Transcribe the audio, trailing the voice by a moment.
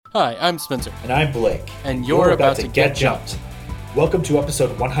Hi, I'm Spencer. And I'm Blake. And you're about to get jumped. Welcome to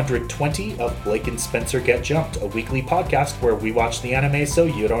episode 120 of Blake and Spencer Get Jumped, a weekly podcast where we watch the anime so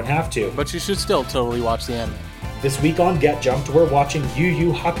you don't have to. But you should still totally watch the anime. This week on Get Jumped, we're watching Yu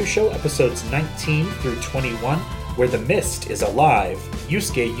Yu Hakusho episodes 19 through 21, where the mist is alive.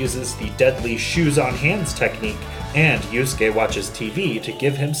 Yusuke uses the deadly shoes on hands technique, and Yusuke watches TV to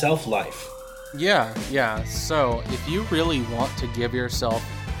give himself life. Yeah. So, if you really want to give yourself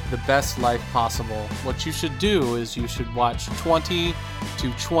the best life possible, what you should do is you should watch 20 to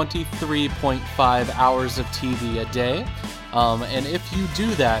 23.5 hours of TV a day. And if you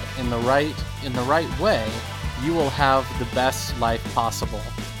do that in the right way, you will have the best life possible.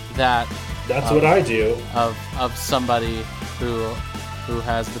 That's what I do. Of somebody who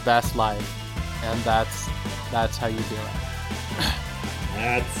has the best life, and that's how you do it.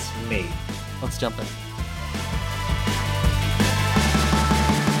 That's me. Let's jump in.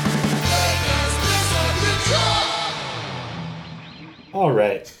 All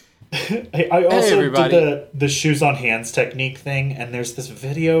right. I also did the shoes on hands technique thing, and there's this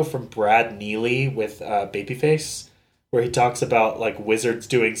video from Brad Neely with Babyface where he talks about like wizards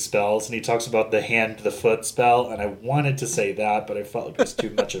doing spells, and he talks about the hand to the foot spell, and I wanted to say that, but I felt like it was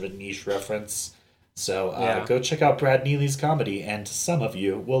too much of a niche reference. So go check out Brad Neely's comedy, and some of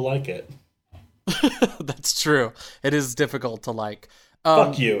you will like it. That's true. It is difficult to like.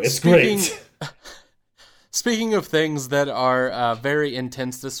 Fuck you. It's great. Speaking of things that are very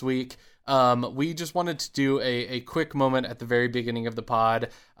intense this week, we just wanted to do a quick moment at the very beginning of the pod.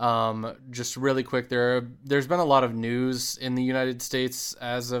 Just really quick, there's been a lot of news in the United States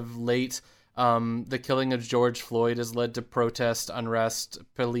as of late. The killing of George Floyd has led to protest, unrest,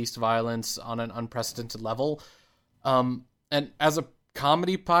 police violence on an unprecedented level. And as a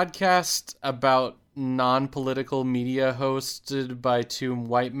comedy podcast about non-political media hosted by two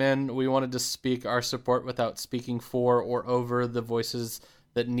white men, we wanted to speak our support without speaking for or over the voices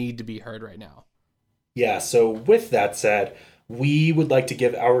that need to be heard right now. Yeah, so with that said, we would like to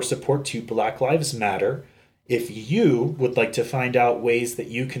give our support to Black Lives Matter. If you would like to find out ways that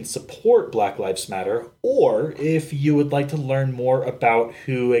you can support Black Lives Matter, or if you would like to learn more about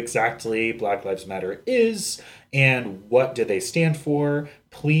who exactly Black Lives Matter is and what do they stand for,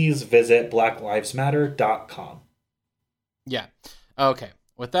 please visit blacklivesmatter.com. Yeah. Okay.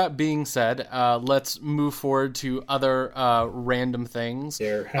 With that being said, let's move forward to other random things.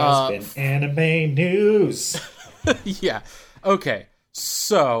 There has been anime news. Yeah. Okay.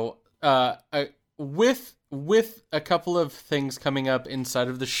 So, with a couple of things coming up inside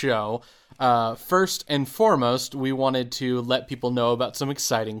of the show, first and foremost, we wanted to let people know about some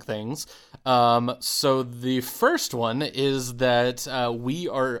exciting things. So the first one is that we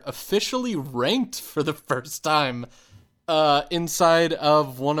are officially ranked for the first time inside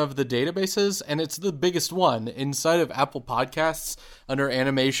of one of the databases, and it's the biggest one. Inside of Apple Podcasts, under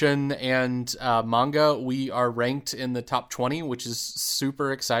animation and manga, we are ranked in the top 20, which is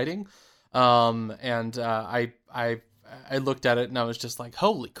super exciting. I looked at it and I was just like,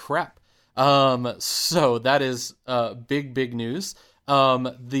 holy crap. So that is big news.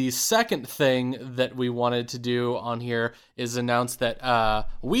 The second thing that we wanted to do on here is announce that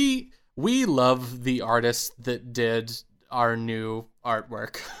we love the artist that did our new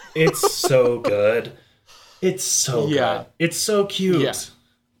artwork. It's so good. It's so good. It's so cute. Yeah.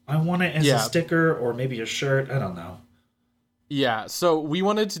 I want it as a sticker or maybe a shirt. I don't know. Yeah, so we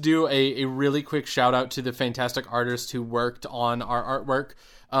wanted to do a really quick shout out to the fantastic artists who worked on our artwork.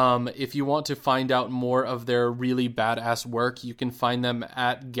 If you want to find out more of their really badass work, you can find them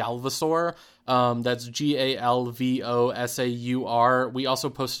at Galvasaur. That's Galvosaur. We also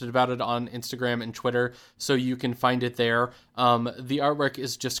posted about it on Instagram and Twitter, so you can find it there. The artwork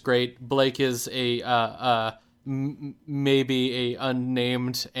is just great. Blake is maybe a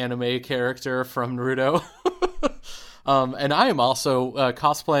unnamed anime character from Naruto. And I am also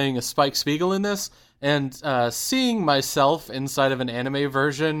cosplaying a Spike Spiegel in this, and seeing myself inside of an anime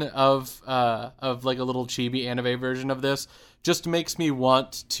version of like a little chibi anime version of this just makes me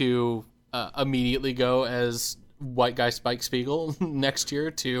want to immediately go as white guy Spike Spiegel next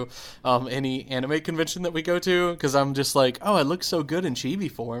year to any anime convention that we go to, because I'm just like, oh, I look so good in chibi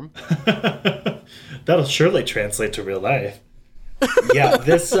form. That'll surely translate to real life. Yeah,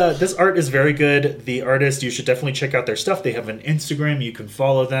 this art is very good. The artist, you should definitely check out their stuff. They have an Instagram. You can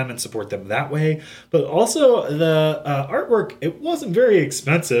follow them and support them that way. But also, the artwork, it wasn't very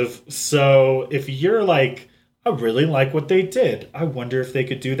expensive. So if you're like, I really like what they did, I wonder if they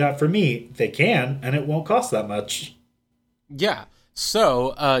could do that for me. They can, and it won't cost that much. Yeah.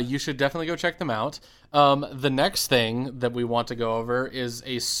 So you should definitely go check them out. The next thing that we want to go over is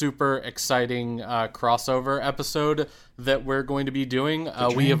a super exciting crossover episode that we're going to be doing.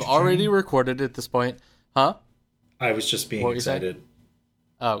 We have already recorded at this point. Huh? I was just being excited.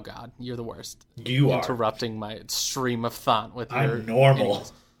 Oh, God. You're the worst. You are. Interrupting my stream of thought with your... I'm normal.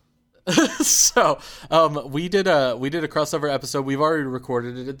 Anyways. So we did a crossover episode. We've already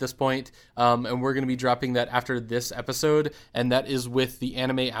recorded it at this point, and we're going to be dropping that after this episode, and that is with the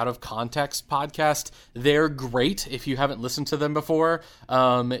Anime Out of Context podcast. They're great if you haven't listened to them before.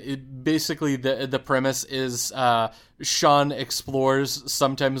 Basically the premise is Sean explores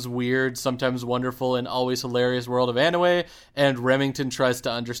sometimes weird, sometimes wonderful, and always hilarious world of anime, and Remington tries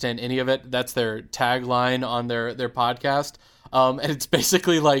to understand any of it. That's their tagline on their podcast. And it's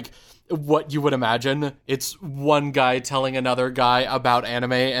basically like what you would imagine. It's one guy telling another guy about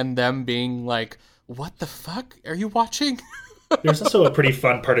anime and them being like, what the fuck are you watching? There's also a pretty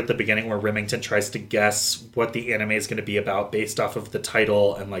fun part at the beginning where Remington tries to guess what the anime is going to be about based off of the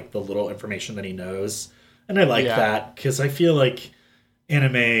title and like the little information that he knows. And I like that because I feel like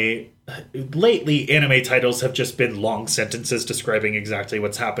anime titles have just been long sentences describing exactly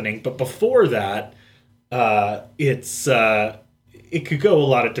what's happening. But before that, it could go a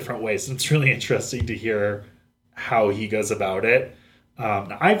lot of different ways, and it's really interesting to hear how he goes about it.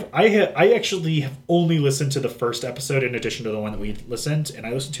 I actually have only listened to the first episode in addition to the one that we listened, and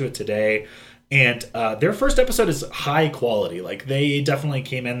I listened to it today. And their first episode is high quality. Like, they definitely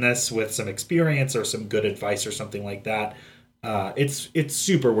came in this with some experience or some good advice or something like that. It's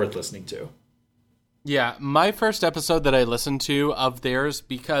super worth listening to. Yeah, my first episode that I listened to of theirs,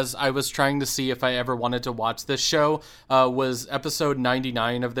 because I was trying to see if I ever wanted to watch this show, was episode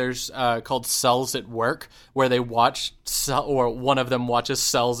 99 of theirs called Cells at Work, where they watch, or one of them watches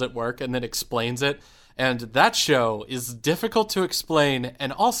Cells at Work and then explains it. And that show is difficult to explain,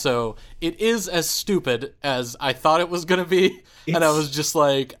 and also, it is as stupid as I thought it was going to be. And I was just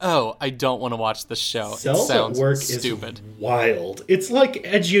like, oh, I don't want to watch this show. Cells it sounds at Work stupid. Is wild. It's like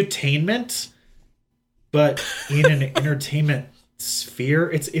edutainment, but in an entertainment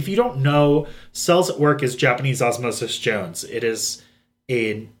sphere. It's, if you don't know, Cells at Work is Japanese Osmosis Jones. It is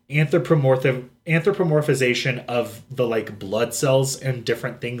an anthropomorphization of the like blood cells and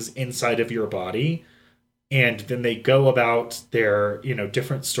different things inside of your body. And then they go about their,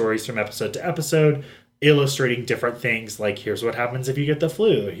 different stories from episode to episode, illustrating different things like, here's what happens if you get the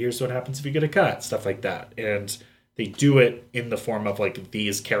flu, here's what happens if you get a cut, stuff like that. And they do it in the form of like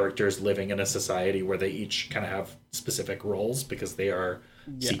these characters living in a society where they each kind of have specific roles because they are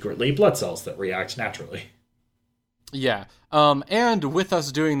secretly blood cells that react naturally. Yeah. And with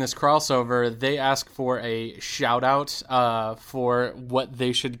us doing this crossover, they ask for a shout out for what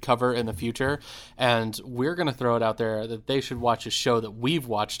they should cover in the future. And we're going to throw it out there that they should watch a show that we've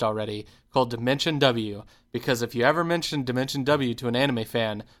watched already called Dimension W. Because if you ever mention Dimension W to an anime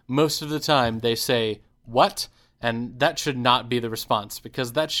fan, most of the time they say, what? And that should not be the response,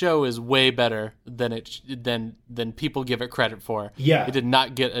 because that show is way better than people give it credit for. Yeah. It did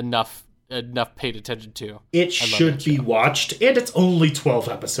not get enough paid attention to. It should be watched, and it's only 12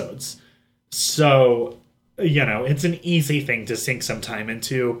 episodes. So, it's an easy thing to sink some time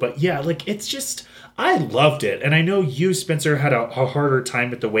into. But yeah, like, it's just, I loved it. And I know you, Spencer, had a harder time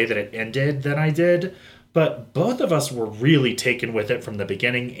with the way that it ended than I did. But both of us were really taken with it from the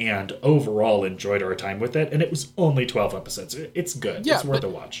beginning and overall enjoyed our time with it. And it was only 12 episodes. It's good. Yeah, it's worth a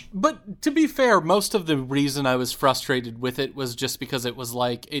watch. But to be fair, most of the reason I was frustrated with it was just because it was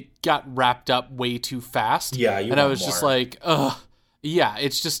like, it got wrapped up way too fast. Yeah, and I was just like, ugh. Yeah,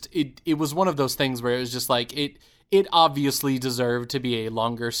 it's just, it was one of those things where it was just like, it obviously deserved to be a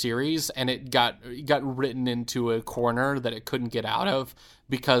longer series, and it got written into a corner that it couldn't get out of,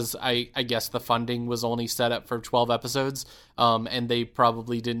 because I guess the funding was only set up for 12 episodes, and they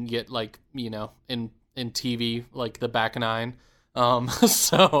probably didn't get, like, in TV, like, the back nine.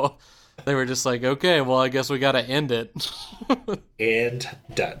 So they were just like, okay, well, I guess we got to end it. And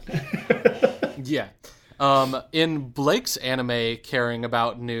done. Yeah. In Blake's anime caring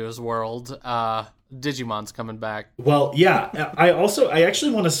about news world, Digimon's coming back. Well, yeah. I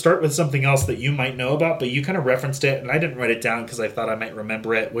actually want to start with something else that you might know about, but you kind of referenced it, and I didn't write it down because I thought I might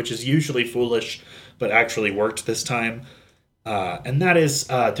remember it, which is usually foolish, but actually worked this time. And that is,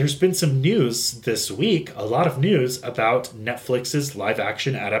 there's been some news this week, a lot of news about Netflix's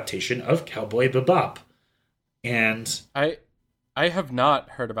live-action adaptation of Cowboy Bebop. And I have not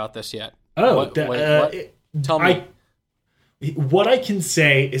heard about this yet. Oh, what? Tell me. What I can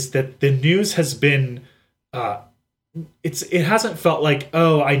say is that the news has been, it hasn't felt like,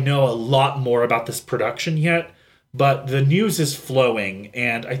 oh, I know a lot more about this production yet, but the news is flowing,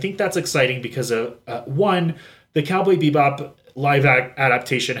 and I think that's exciting because of one, the Cowboy Bebop live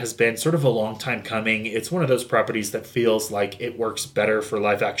adaptation has been sort of a long time coming. It's one of those properties that feels like it works better for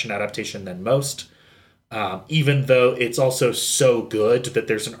live action adaptation than most. Even though it's also so good that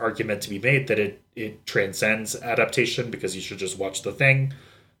there's an argument to be made that it transcends adaptation because you should just watch the thing.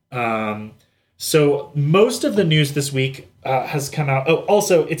 So most of the news this week has come out. Oh,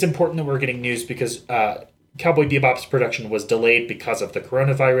 also, it's important that we're getting news because Cowboy Bebop's production was delayed because of the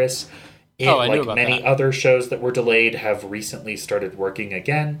coronavirus. Like many other shows that were delayed, have recently started working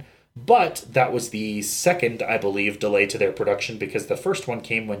again. But that was the second, I believe, delay to their production because the first one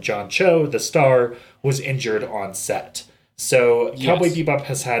came when John Cho, the star, was injured on set. So yes. Cowboy Bebop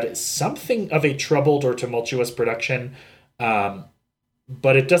has had something of a troubled or tumultuous production,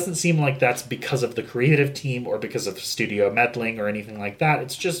 but it doesn't seem like that's because of the creative team or because of studio meddling or anything like that.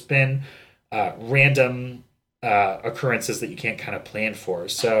 It's just been random occurrences that you can't kind of plan for.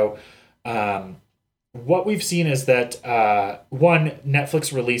 So what we've seen is that, one,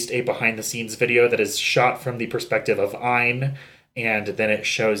 Netflix released a behind-the-scenes video that is shot from the perspective of Ein, and then it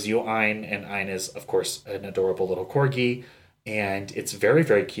shows you Ein, and Ein is, of course, an adorable little corgi, and it's very,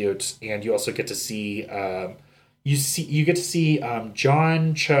 very cute. And you also get to see,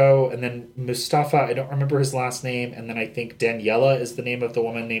 John Cho, and then Mustafa, I don't remember his last name, and then I think Daniela is the name of the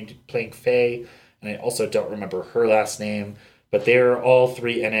woman playing Faye, and I also don't remember her last name. But they're all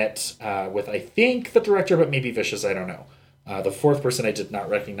three in it with, I think, the director, but maybe Vicious, I don't know. The fourth person I did not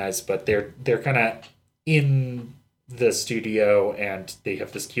recognize, but they're kind of in the studio, and they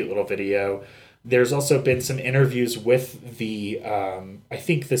have this cute little video. There's also been some interviews with the, I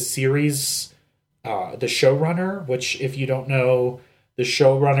think, the series, the showrunner, which, if you don't know, the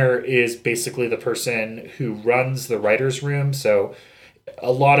showrunner is basically the person who runs the writer's room. So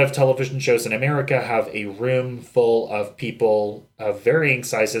a lot of television shows in America have a room full of people of varying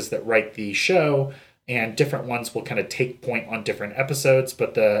sizes that write the show, and different ones will kind of take point on different episodes,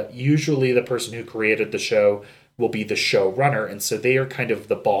 but usually the person who created the show will be the showrunner, and so they are kind of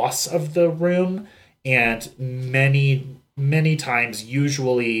the boss of the room, and many, many times,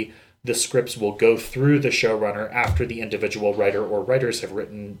 usually the scripts will go through the showrunner after the individual writer or writers have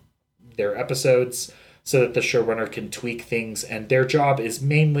written their episodes, so that the showrunner can tweak things, and their job is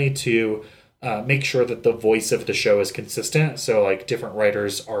mainly to make sure that the voice of the show is consistent. So, like, different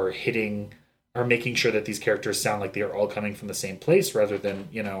writers are making sure that these characters sound like they are all coming from the same place, rather than,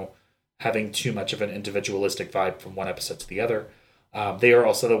 having too much of an individualistic vibe from one episode to the other. They are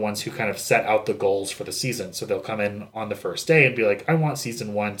also the ones who kind of set out the goals for the season. So they'll come in on the first day and be like, I want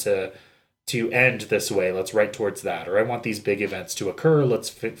season 1 to end this way, let's write towards that. Or I want these big events to occur, let's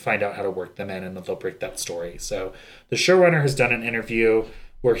find out how to work them in, and then they'll break that story. So the showrunner has done an interview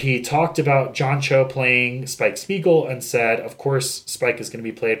where he talked about John Cho playing Spike Spiegel and said, of course, Spike is going to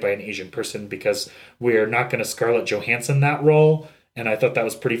be played by an Asian person because we're not going to Scarlett Johansson that role. And I thought that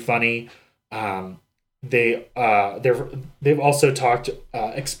was pretty funny. They've also talked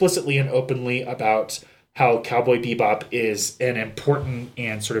explicitly and openly about how Cowboy Bebop is an important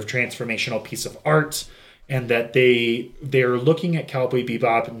and sort of transformational piece of art, and that they're looking at Cowboy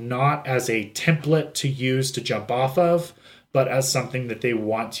Bebop not as a template to use to jump off of, but as something that they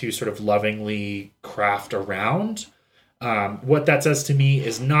want to sort of lovingly craft around. What that says to me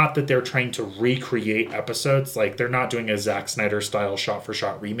is not that they're trying to recreate episodes, like they're not doing a Zack Snyder style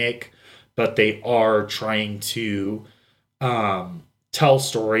shot-for-shot remake, but they are trying to tell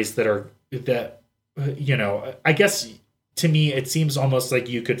stories I guess to me it seems almost like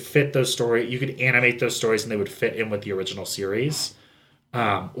you could animate those stories and they would fit in with the original series,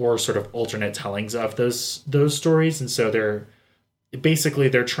 or sort of alternate tellings of those stories. And so they're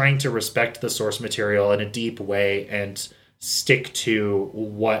trying to respect the source material in a deep way and stick to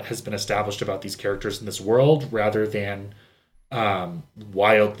what has been established about these characters in this world, rather than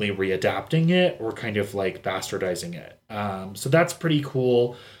wildly readapting it or kind of like bastardizing it. So that's pretty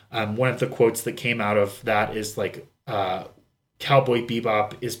cool. One of the quotes that came out of that is like, Cowboy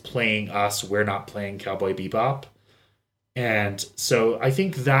Bebop is playing us, we're not playing Cowboy Bebop. And so I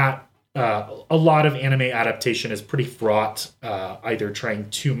think that a lot of anime adaptation is pretty fraught, either trying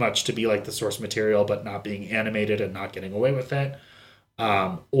too much to be like the source material but not being animated and not getting away with it,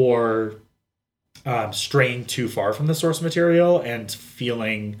 or straying too far from the source material and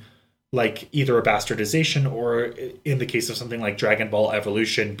feeling like either a bastardization, or in the case of something like Dragon Ball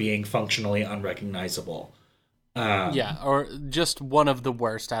Evolution, being functionally unrecognizable. Or just one of the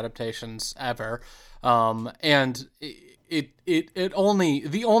worst adaptations ever. And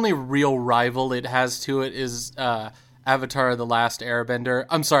the only real rival it has to it is Avatar: The Last Airbender.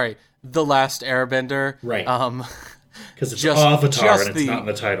 I'm sorry, The Last Airbender. Right. Because it's Avatar and it's not in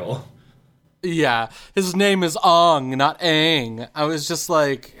the title. Yeah, his name is Ong, not Aang. I was just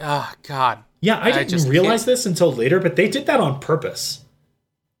like, oh, God. Yeah, I didn't realize this until later, but they did that on purpose.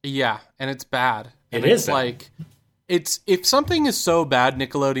 Yeah, and it's bad. And it's bad. Like, if something is so bad,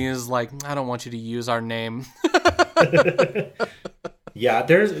 Nickelodeon is like, I don't want you to use our name. Yeah,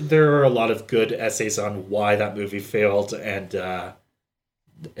 there are a lot of good essays on why that movie failed, and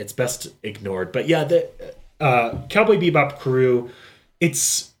it's best ignored. But yeah, the Cowboy Bebop crew,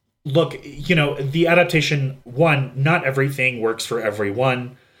 the adaptation, one, not everything works for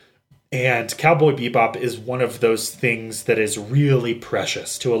everyone, and Cowboy Bebop is one of those things that is really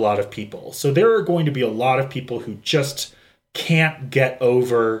precious to a lot of people. So there are going to be a lot of people who just can't get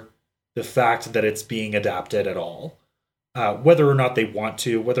over the fact that it's being adapted at all. Whether or not they want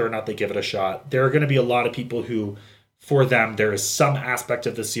to, whether or not they give it a shot. There are going to be a lot of people who, for them, there is some aspect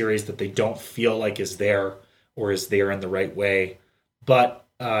of the series that they don't feel like is there or is there in the right way. But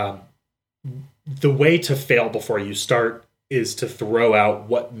the way to fail before you start is to throw out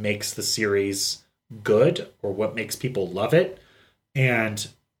what makes the series good or what makes people love it. And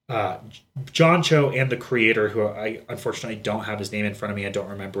John Cho and the creator, who I unfortunately don't have his name in front of me, I don't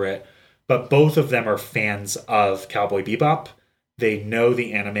remember it, but both of them are fans of Cowboy Bebop. They know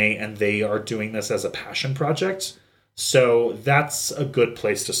the anime, and they are doing this as a passion project. So that's a good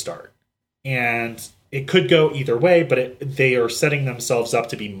place to start. And it could go either way, but they are setting themselves up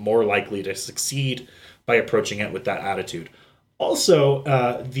to be more likely to succeed by approaching it with that attitude. Also,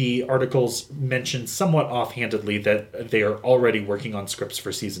 the articles mentioned somewhat offhandedly that they are already working on scripts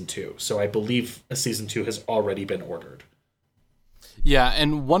for season 2. So I believe a season 2 has already been ordered. Yeah,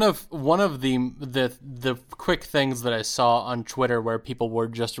 and one of the quick things that I saw on Twitter where people were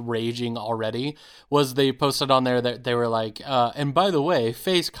just raging already was they posted on there that they were like, and by the way,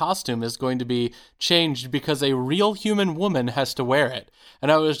 Faye's costume is going to be changed because a real human woman has to wear it.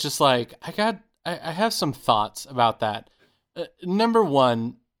 And I was just like, I have some thoughts about that. Number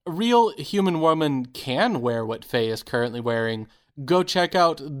one, a real human woman can wear what Faye is currently wearing. Go check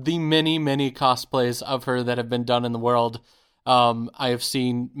out the many, many cosplays of her that have been done in the world. I have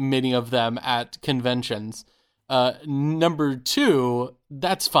seen many of them at conventions. Number two,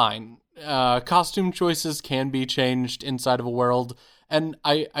 that's fine. Costume choices can be changed inside of a world, and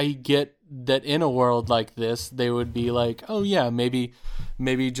I get that in a world like this, they would be like, oh yeah, maybe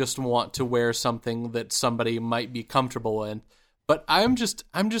just want to wear something that somebody might be comfortable in. But I'm just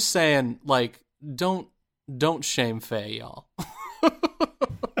saying, like, don't shame Faye, y'all.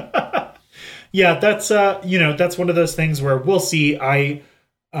 Yeah, that's that's one of those things where we'll see. I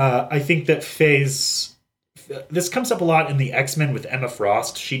think that Faye's, this comes up a lot in the X-Men with Emma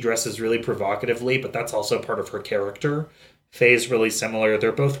Frost. She dresses really provocatively, but that's also part of her character. Faye's really similar.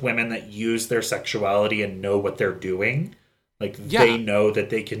 They're both women that use their sexuality and know what they're doing. Like, They know that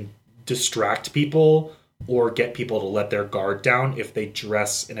they can distract people or get people to let their guard down if they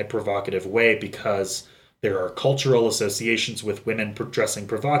dress in a provocative way, because there are cultural associations with women dressing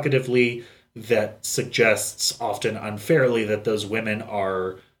provocatively that suggests, often unfairly, that those women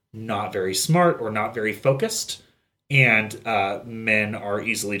are not very smart or not very focused, and men are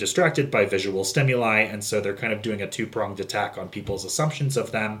easily distracted by visual stimuli, and so they're kind of doing a two-pronged attack on people's assumptions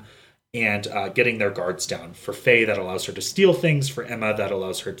of them and getting their guards down. For Faye, that allows her to steal things. For Emma, that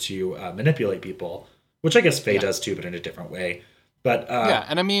allows her to manipulate people, which I guess Faye does too, but in a different way. But yeah,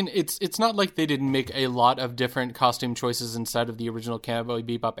 and I mean, it's not like they didn't make a lot of different costume choices inside of the original Cowboy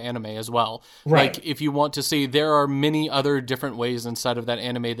Bebop anime as well. Right. Like, if you want to see, there are many other different ways inside of that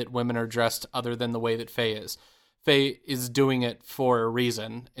anime that women are dressed other than the way that Faye is. Faye is doing it for a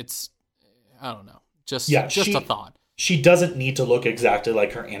reason. It's, I don't know, just a thought. She doesn't need to look exactly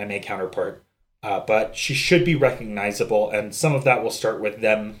like her anime counterpart, but she should be recognizable, and some of that will start with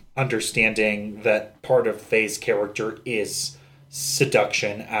them understanding that part of Faye's character is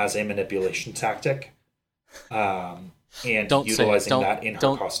seduction as a manipulation tactic, and utilizing that in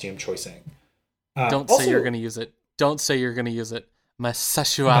her costume choosing. Don't say you're going to use it. Don't say you're going to use it. My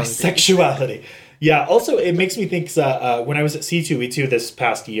sexuality. My sexuality. Yeah, also, it makes me think, when I was at C2E2 this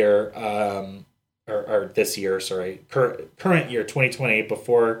past year, or this year, sorry, current year, 2020,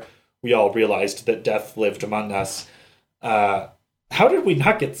 before we all realized that death lived among us, how did we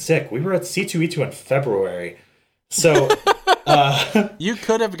not get sick? We were at C2E2 in February. So you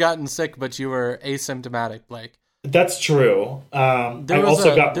could have gotten sick, but you were asymptomatic, Blake. That's true. I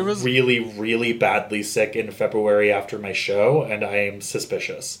also got really, really badly sick in February after my show, and I am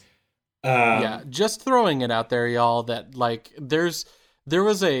suspicious. Yeah, just throwing it out there, y'all, that, like, there's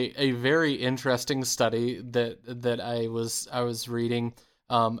a very interesting study that I was reading,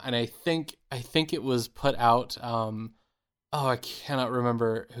 and I think it was put out. I cannot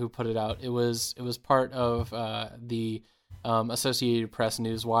remember who put it out. It was part of the Associated Press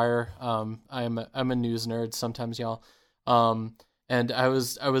Newswire. I'm a news nerd sometimes, y'all. And I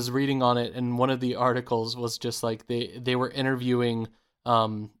was reading on it, and one of the articles was just like they were interviewing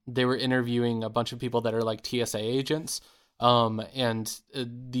a bunch of people that are like TSA agents. And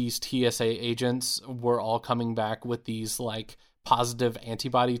these TSA agents were all coming back with these like positive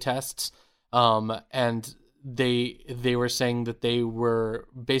antibody tests. And they were saying that they were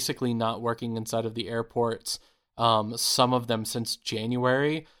basically not working inside of the airports, some of them since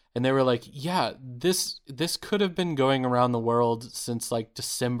January. And they were like, yeah, this could have been going around the world since like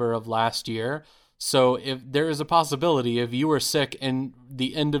December of last year. So if there is a possibility, if you were sick in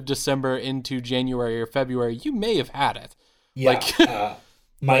the end of December into January or February, you may have had it. Yeah, like,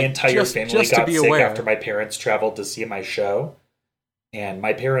 my entire family got sick after my parents traveled to see my show. And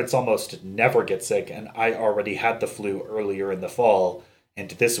my parents almost never get sick, and I already had the flu earlier in the fall, and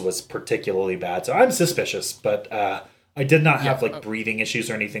this was particularly bad. So I'm suspicious, but I did not have like breathing issues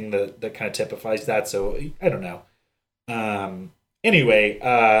or anything that kind of typifies that. So I don't know.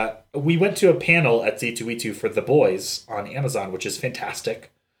 Anyway, we went to a panel at Z2E2 for The Boys on Amazon, which is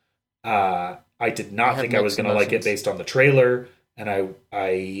fantastic. I did not think I was going to like it based on the trailer. And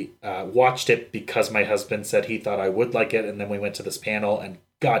I watched it because my husband said he thought I would like it. And then we went to this panel, and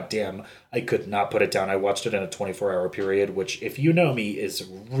goddamn, I could not put it down. I watched it in a 24-hour period, which, if you know me, is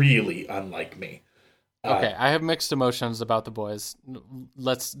really unlike me. Okay, I have mixed emotions about The Boys.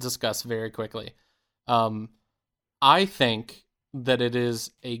 Let's discuss very quickly. I think that it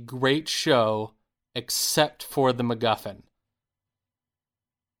is a great show, except for the MacGuffin.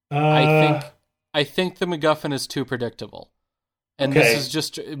 I think the MacGuffin is too predictable. And okay.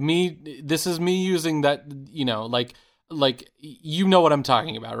 This is me using that, like you know what I'm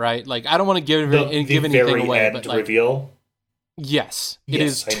talking about, right? Like, I don't want to give anything away, but like, reveal. Yes, it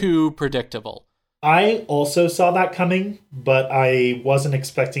is too predictable. I also saw that coming, but I wasn't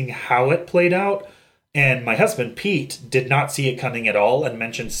expecting how it played out. And my husband, Pete, did not see it coming at all and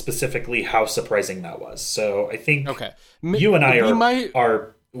mentioned specifically how surprising that was. So I think you and I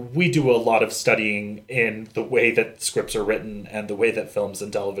we do a lot of studying in the way that scripts are written and the way that films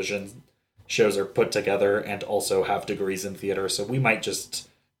and television shows are put together, and also have degrees in theater. So we might just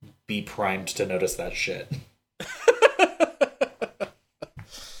be primed to notice that shit.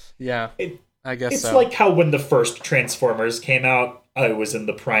 Yeah, I guess it's like how when the first Transformers came out, I was in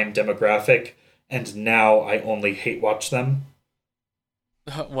the prime demographic, and now I only hate watch them.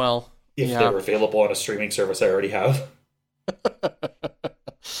 Well, if they're available on a streaming service I already have.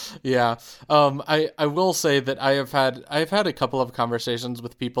 Yeah. I will say that I've had a couple of conversations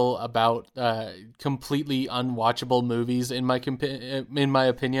with people about completely unwatchable movies in my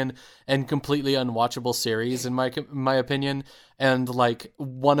opinion, and completely unwatchable series in my opinion, and like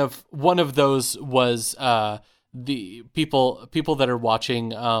one of those was the people that are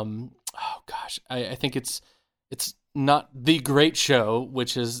watching I think it's not The Great Show,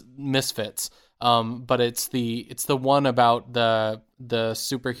 which is Misfits. But it's the one about the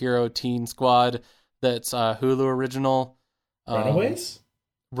superhero teen squad that's Hulu original. Runaways.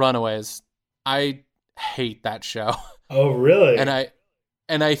 I hate that show. Oh, really?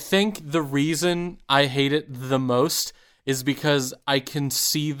 And I think the reason I hate it the most is because I can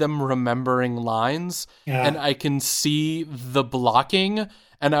see them remembering lines, and I can see the blocking,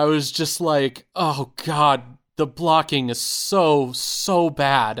 and I was just like, oh God, the blocking is so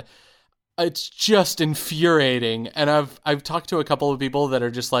bad. It's just infuriating. And I've talked to a couple of people that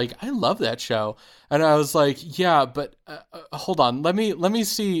are just like, I love that show. And I was like, yeah, but hold on. Let me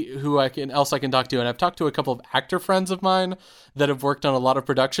see who else I can talk to. And I've talked to a couple of actor friends of mine that have worked on a lot of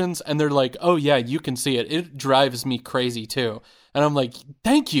productions, and they're like, oh yeah, you can see it. It drives me crazy too. And I'm like,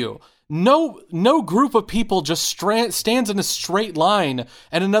 thank you. No group of people just stands in a straight line,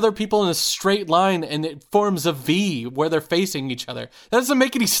 and another people in a straight line, and it forms a V where they're facing each other. That doesn't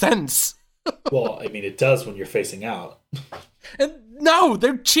make any sense. Well, I mean, it does when you're facing out. And no,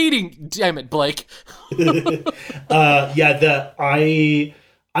 they're cheating. Damn it, Blake.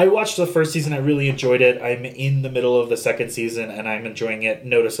 I watched the first season. I really enjoyed it. I'm in the middle of the second season, and I'm enjoying it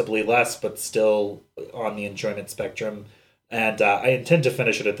noticeably less, but still on the enjoyment spectrum. And I intend to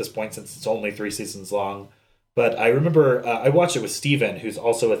finish it at this point, since it's only 3 seasons long. But I remember I watched it with Steven, who's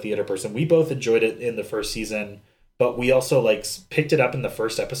also a theater person. We both enjoyed it in the first season, but we also picked it up in the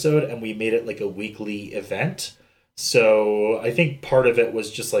first episode, and we made it like a weekly event. So I think part of it was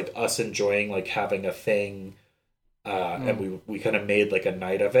just like us enjoying having a thing and we kind of made like a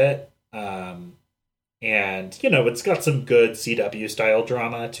night of it. And it's got some good CW style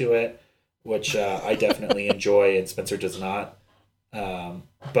drama to it, which I definitely enjoy, and Spencer does not.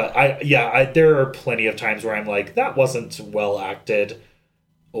 But there are plenty of times where I'm like, that wasn't well acted,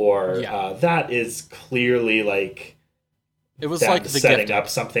 or that is clearly like it was like setting up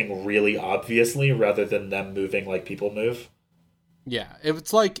something really obviously rather than them moving like people move. Yeah,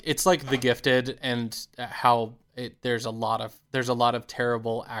 it's like The Gifted, and how there's a lot of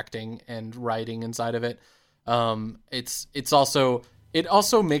terrible acting and writing inside of it. It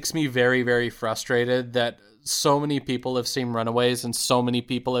also makes me very, very frustrated that so many people have seen Runaways and so many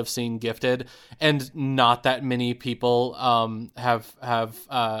people have seen Gifted, and not that many people have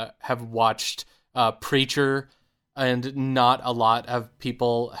watched Preacher, and not a lot of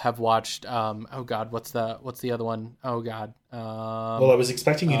people have watched oh god, what's the other one? Oh god. Well, I was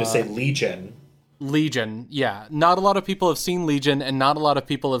expecting you to say Legion. Legion, yeah. Not a lot of people have seen Legion, and not a lot of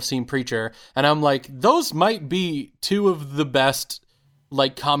people have seen Preacher, and I'm like, those might be two of the best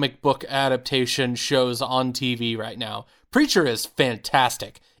like comic book adaptation shows on TV right now. Preacher is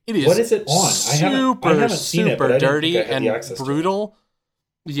fantastic. It is. What is it on? I haven't seen it, but dirty and brutal.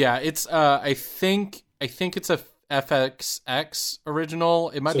 Yeah, it's I think it's a FXX original.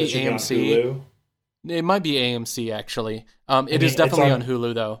 It might be AMC. It might be AMC actually. It is definitely on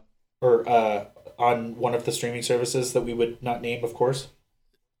Hulu though. Or on one of the streaming services that we would not name, of course.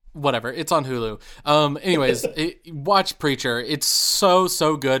 Whatever, it's on Hulu. Anyways, watch Preacher. It's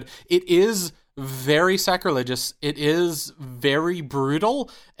so good. It is very sacrilegious. It is very brutal,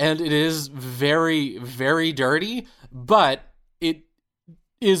 and it is very, very dirty, but it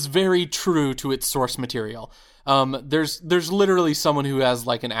is very true to its source material. There's literally someone who has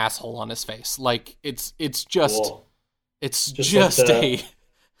like an asshole on his face. Like it's just cool. It's just like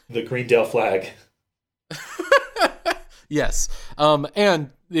the Greendale flag. Yes.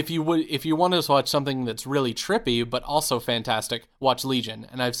 And if you want to watch something that's really trippy but also fantastic, watch Legion.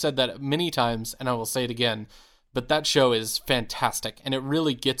 And I've said that many times, and I will say it again, but that show is fantastic, and it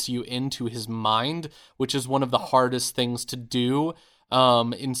really gets you into his mind, which is one of the hardest things to do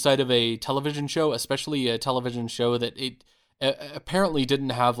inside of a television show, especially a television show that it apparently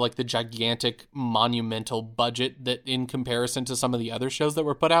didn't have like the gigantic monumental budget that in comparison to some of the other shows that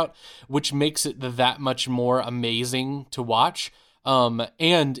were put out, which makes it that much more amazing to watch.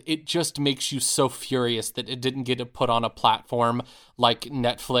 And it just makes you so furious that it didn't get put on a platform like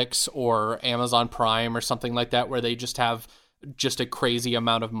Netflix or Amazon Prime or something like that, where they just have just a crazy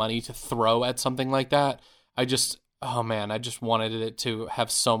amount of money to throw at something like that. I just wanted it to have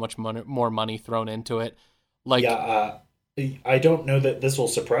so much more money thrown into it. Like, I don't know that this will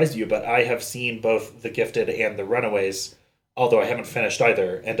surprise you, but I have seen both The Gifted and The Runaways, although I haven't finished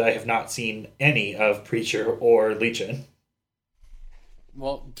either, and I have not seen any of Preacher or Legion.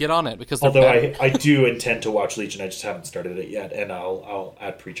 Well, get on it, because although I do intend to watch Legion, I just haven't started it yet, and I'll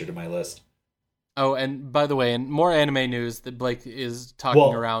add Preacher to my list. Oh, and by the way, in more anime news that Blake is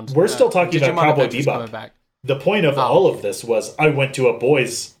talking around, we're still talking about Cowboy Bebop. The point of all of this was I went to a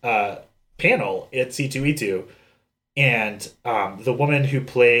boys' panel at C2E2. And the woman who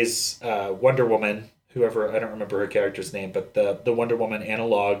plays Wonder Woman, whoever, I don't remember her character's name, but the Wonder Woman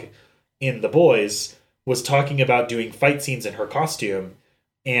analog in The Boys, was talking about doing fight scenes in her costume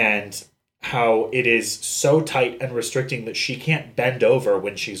and how it is so tight and restricting that she can't bend over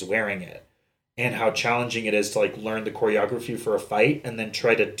when she's wearing it, and how challenging it is to like learn the choreography for a fight and then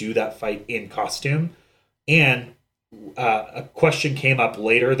try to do that fight in costume. And a question came up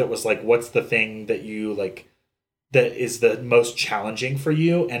later that was like, what's the thing that you like that is the most challenging for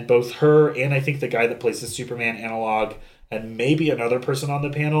you? And both her and I think the guy that plays the Superman analog and maybe another person on the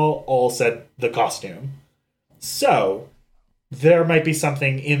panel all said the costume. So there might be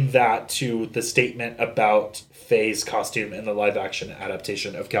something in that to the statement about Faye's costume in the live action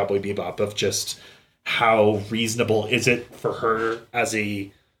adaptation of Cowboy Bebop, of just how reasonable is it for her as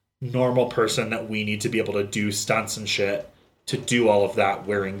a normal person that we need to be able to do stunts and shit to do all of that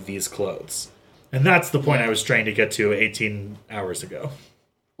wearing these clothes. And that's the point I was trying to get to 18 hours ago.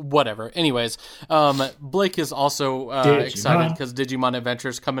 Whatever. Anyways, Blake is also excited because Digimon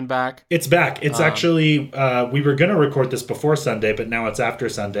Adventure's coming back. It's back. It's actually, we were going to record this before Sunday, but now it's after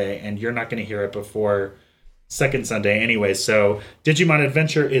Sunday, and you're not going to hear it before second Sunday anyway. So Digimon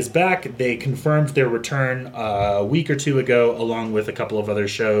Adventure is back. They confirmed their return a week or two ago, along with a couple of other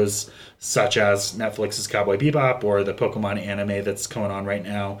shows, such as Netflix's Cowboy Bebop or the Pokemon anime that's going on right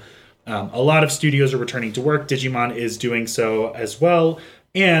now. A lot of studios are returning to work. Digimon is doing so as well.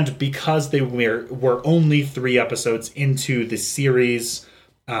 And because they were only 3 episodes into the series,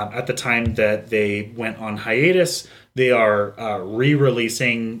 At the time that they went on hiatus, they are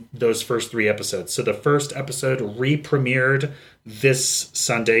re-releasing those first 3 episodes. So the first episode re-premiered this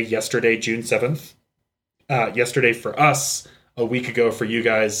Sunday, yesterday, June 7th. Yesterday for us, a week ago for you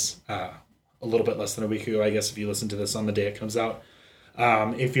guys, a little bit less than a week ago, I guess, if you listen to this on the day it comes out.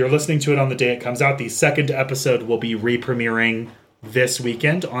 If you're listening to it on the day it comes out, the second episode will be re-premiering this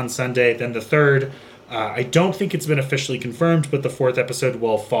weekend on Sunday. Then the third, I don't think it's been officially confirmed, but the 4th episode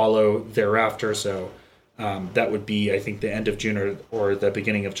will follow thereafter. So that would be, I think, the end of June or the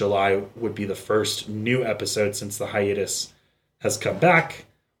beginning of July would be the first new episode since the hiatus has come back.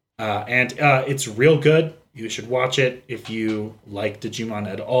 And it's real good. You should watch it. If you like Digimon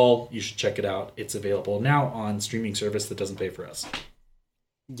at all, you should check it out. It's available now on streaming service that doesn't pay for us.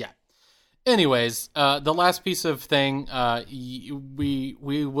 Yeah. Anyways, the last piece of thing, we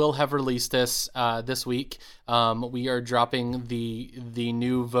will have released this this week. We are dropping the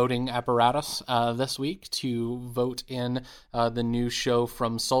new voting apparatus this week to vote in the new show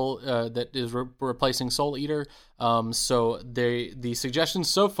from Soul that is replacing Soul Eater. So the suggestions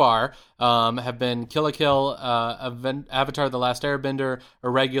so far have been Kill la Kill, Avatar: The Last Airbender,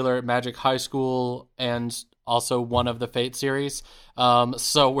 Irregular, Magic High School, and also one of the Fate series.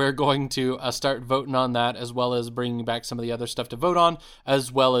 So we're going to start voting on that, as well as bringing back some of the other stuff to vote on,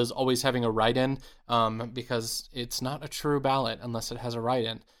 as well as always having a write-in, because it's not a true ballot unless it has a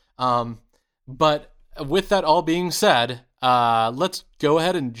write-in. But with that all being said, let's go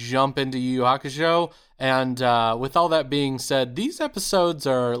ahead and jump into Yu Yu Hakusho. And with all that being said, these episodes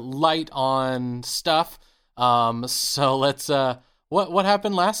are light on stuff. So let's... what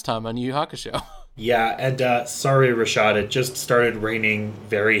happened last time on Yu Yu Hakusho? Yeah, and sorry, Rashad, it just started raining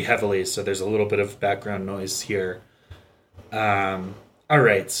very heavily, so there's a little bit of background noise here.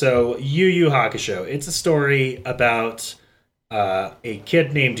 Alright, so Yu Yu Hakusho. It's a story about a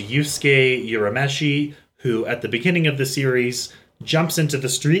kid named Yusuke Urameshi, who at the beginning of the series jumps into the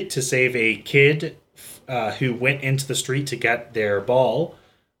street to save a kid who went into the street to get their ball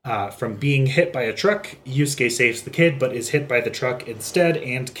from being hit by a truck. Yusuke saves the kid, but is hit by the truck instead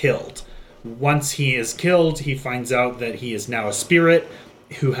and killed. Once he is killed, he finds out that he is now a spirit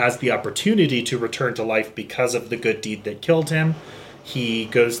who has the opportunity to return to life because of the good deed that killed him. He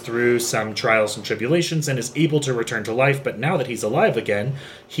goes through some trials and tribulations and is able to return to life, but now that he's alive again,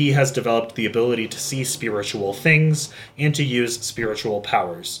 he has developed the ability to see spiritual things and to use spiritual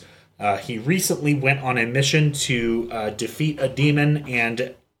powers. He recently went on a mission to defeat a demon,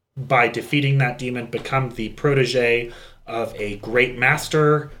 and by defeating that demon, become the protege of a great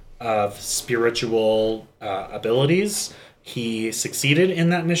master of spiritual abilities. He succeeded in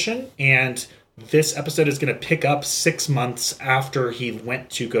that mission, and this episode is going to pick up 6 months after he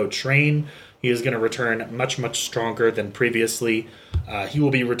went to go train. He is going to return much, much stronger than previously. He will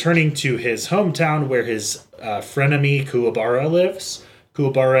be returning to his hometown where his frenemy Kuwabara lives.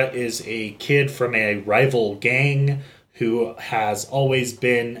 Kuwabara is a kid from a rival gang who has always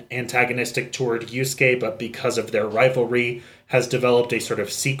been antagonistic toward Yusuke, but because of their rivalry, has developed a sort of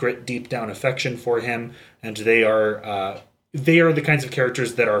secret, deep-down affection for him, and they are the kinds of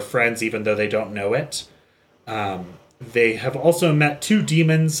characters that are friends even though they don't know it. They have also met 2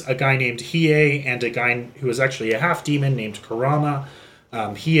 demons, a guy named Hiei and a guy who is actually a half-demon named Kurama.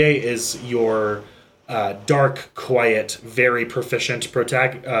 Hiei is your dark, quiet, very proficient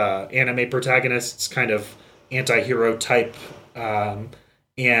anime protagonists, kind of anti-hero type,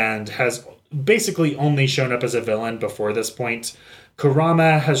 and has basically only shown up as a villain before this point.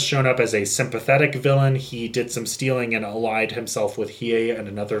 Kurama has shown up as a sympathetic villain. He did some stealing and allied himself with Hiei and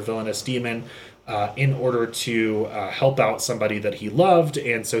another villainous demon in order to help out somebody that he loved,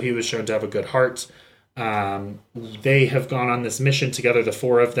 and so he was shown to have a good heart. They have gone on this mission together, the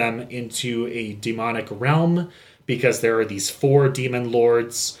 4 of them, into a demonic realm, because there are these 4 demon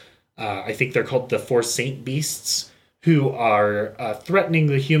lords. I think they're called the 4 Saint Beasts, who are threatening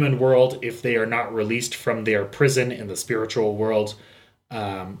the human world if they are not released from their prison in the spiritual world.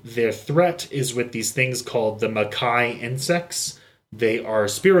 Their threat is with these things called the Makai insects. They are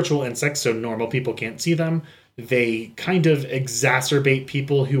spiritual insects, so normal people can't see them. They kind of exacerbate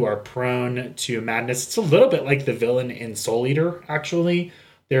people who are prone to madness. It's a little bit like the villain in Soul Eater, actually.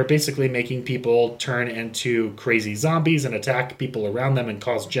 They're basically making people turn into crazy zombies and attack people around them and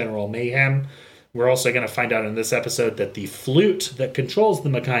cause general mayhem. We're also going to find out in this episode that the flute that controls the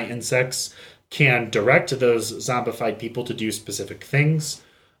Makai insects can direct those zombified people to do specific things.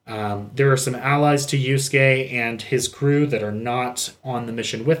 There are some allies to Yusuke and his crew that are not on the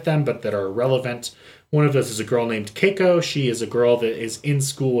mission with them, but that are relevant. One of those is a girl named Keiko. She is a girl that is in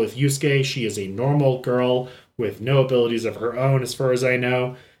school with Yusuke. She is a normal girl with no abilities of her own, as far as I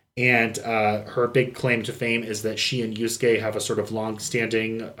know. And her big claim to fame is that she and Yusuke have a sort of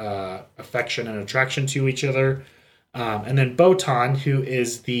long-standing affection and attraction to each other. And then Botan, who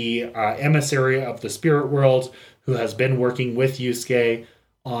is the emissary of the spirit world, who has been working with Yusuke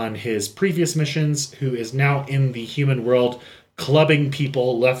on his previous missions, who is now in the human world, clubbing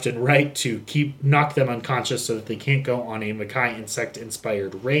people left and right to knock them unconscious so that they can't go on a Makai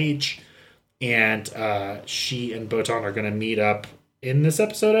insect-inspired rage. And she and Botan are going to meet up in this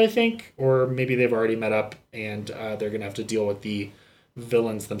episode, I think, or maybe they've already met up, and they're going to have to deal with the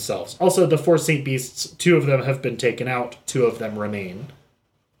villains themselves. Also, the 4 Saint Beasts, 2 of them have been taken out, 2 of them remain.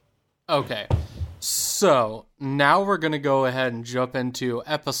 Okay, so now we're going to go ahead and jump into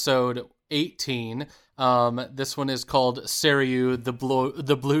episode 18. This one is called Seiryu,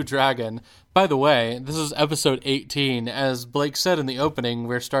 the Blue Dragon. By the way, this is episode 18. As Blake said in the opening,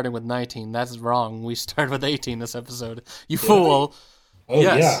 we're starting with 19. That's wrong. We start with 18 this episode. You fool. Oh,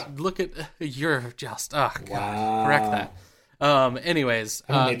 yes. Yeah. Look at, you're just, oh, God. Wow. Correct that. Anyways,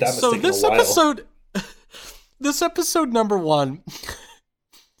 I haven't made that so mistake in a while. this episode number 1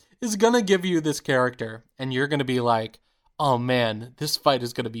 is gonna give you this character, and you're gonna be like, oh man, this fight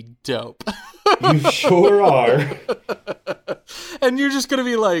is gonna be dope. You sure are. And you're just gonna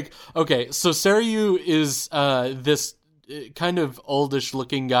be like, okay, so Seiryu is this kind of oldish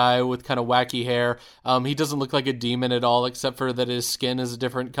looking guy with kind of wacky hair. He doesn't look like a demon at all, except for that his skin is a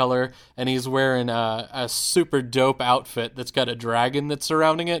different color, and he's wearing a super dope outfit that's got a dragon that's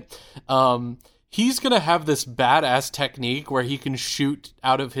surrounding it. He's gonna have this badass technique where he can shoot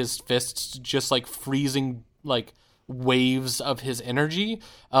out of his fists just like freezing like waves of his energy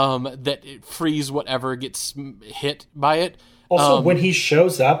that it freeze whatever gets hit by it. Also, when he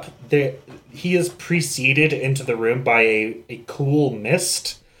shows up, he is preceded into the room by a cool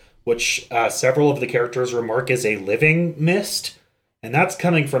mist, which several of the characters remark is a living mist, and that's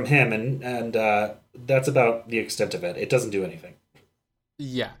coming from him, and that's about the extent of it. It doesn't do anything.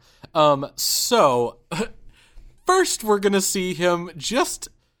 Yeah. So, first we're gonna see him just...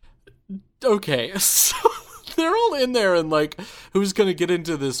 Okay, so... They're all in there and like, who's going to get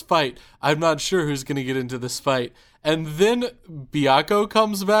into this fight? I'm not sure who's going to get into this fight. And then Byakko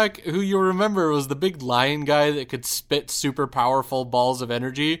comes back, who you remember was the big lion guy that could spit super powerful balls of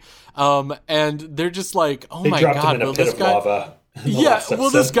energy. And they're just like, oh my God, will this guy... Lava will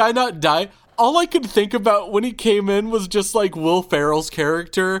this guy not die? All I could think about when he came in was just like Will Ferrell's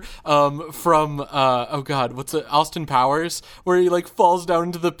character from Austin Powers, where he like falls down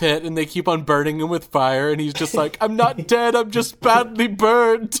into the pit and they keep on burning him with fire, and he's just like, I'm not dead, I'm just badly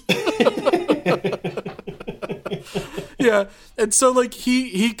burned. Yeah, and so like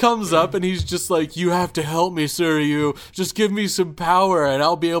he comes up and he's just like, you have to help me, Seiryu. Just give me some power and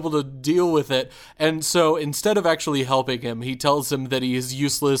I'll be able to deal with it. And so instead of actually helping him, he tells him that he is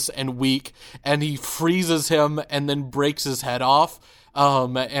useless and weak, and he freezes him and then breaks his head off.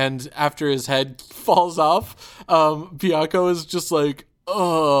 And after his head falls off, Byakko is just like,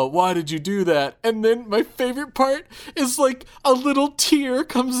 oh, why did you do that? And then my favorite part is like a little tear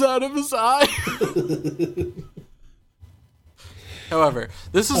comes out of his eye. However,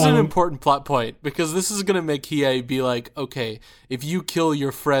 this is an important plot point, because this is going to make Hiei be like, okay, if you kill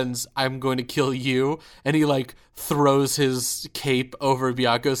your friends, I'm going to kill you. And he like throws his cape over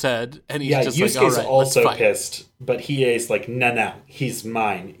Byakko's head, and he's just Yusuke's like, all right, also let's fight. pissed, but Hiei's like, nah, he's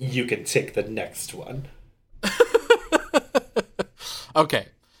mine. You can take the next one. Okay,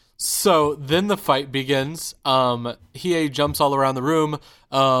 so then the fight begins. Hiei jumps all around the room,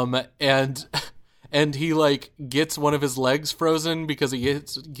 and he like gets one of his legs frozen because he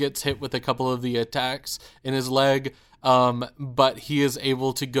gets hit with a couple of the attacks in his leg. But he is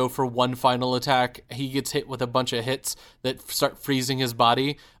able to go for one final attack. He gets hit with a bunch of hits that start freezing his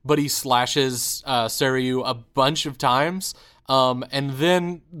body, but he slashes Seiryu a bunch of times. And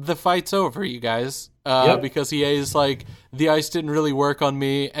then the fight's over, you guys. Because he is like, the ice didn't really work on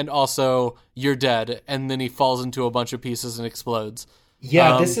me, and also you're dead. And then he falls into a bunch of pieces and explodes.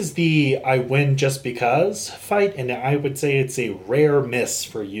 Yeah, this is the I win just because fight, and I would say it's a rare miss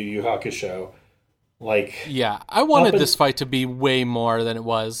for Yu Yu Hakusho. Like, yeah, I wanted this fight to be way more than it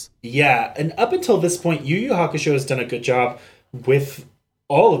was. Yeah, and up until this point, Yu Yu Hakusho has done a good job with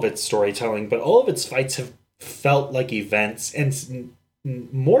all of its storytelling, but all of its fights have felt like events, and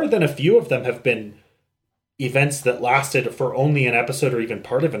more than a few of them have been events that lasted for only an episode or even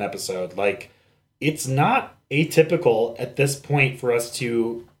part of an episode. Like, it's not atypical at this point for us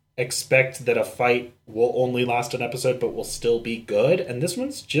to expect that a fight will only last an episode but will still be good, and this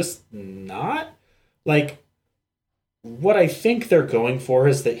one's just not. Like, what I think they're going for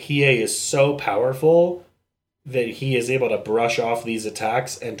is that Hiei is so powerful that he is able to brush off these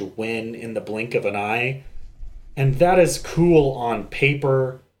attacks and win in the blink of an eye. And that is cool on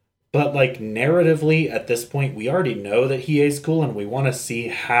paper, but like narratively at this point, we already know that he is cool and we want to see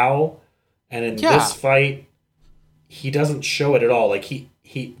how. And in this fight, he doesn't show it at all. Like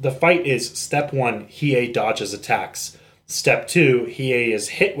the fight is step 1, Hiei dodges attacks. Step 2, Hiei is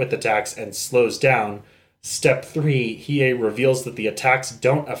hit with attacks and slows down. Step 3, Hiei reveals that the attacks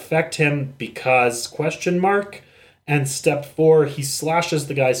don't affect him because ? And step 4, he slashes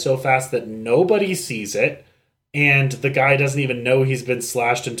the guy so fast that nobody sees it, and the guy doesn't even know he's been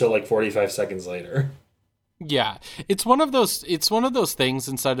slashed until like 45 seconds later. Yeah, it's one of those things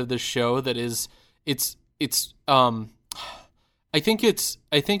inside of this show that is I think it's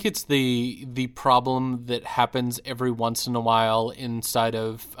the problem that happens every once in a while inside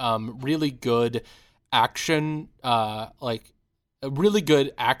of really good action, like really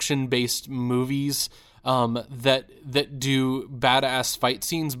good action-based movies that do badass fight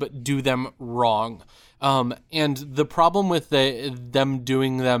scenes but do them wrong. And the problem with them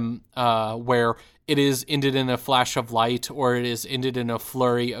doing them where it is ended in a flash of light or it is ended in a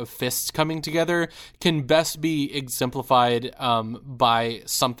flurry of fists coming together can best be exemplified by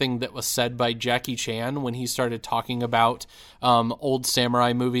something that was said by Jackie Chan when he started talking about old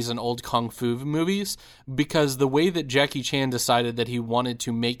samurai movies and old kung fu movies, because the way that Jackie Chan decided that he wanted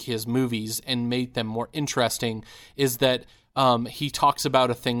to make his movies and make them more interesting is that he talks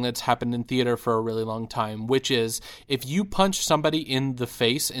about a thing that's happened in theater for a really long time, which is if you punch somebody in the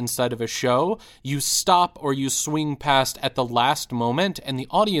face inside of a show, you stop or you swing past at the last moment and the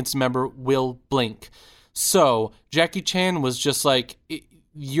audience member will blink. So Jackie Chan was just like,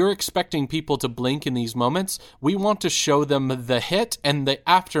 you're expecting people to blink in these moments. We want to show them the hit and the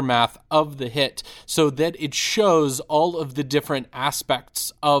aftermath of the hit so that it shows all of the different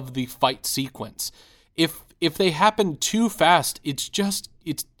aspects of the fight sequence. If they happen too fast,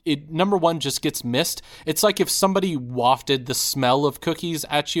 it number one just gets missed. It's like if somebody wafted the smell of cookies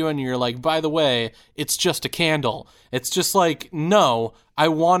at you and you're like, by the way, it's just a candle. It's just like, no, I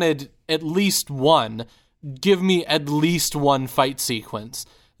wanted at least one. Give me at least one fight sequence.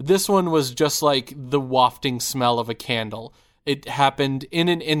 This one was just like the wafting smell of a candle. It happened in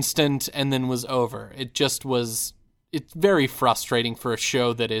an instant and then was over. It's very frustrating for a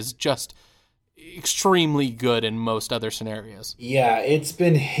show that is just extremely good in most other scenarios. Yeah, it's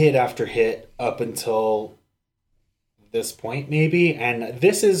been hit after hit up until this point, maybe, and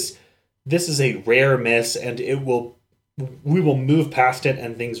this is a rare miss, and we will move past it,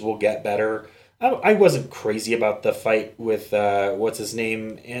 and things will get better. I wasn't crazy about the fight with what's his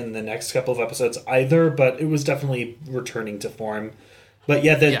name in the next couple of episodes either, but it was definitely returning to form. But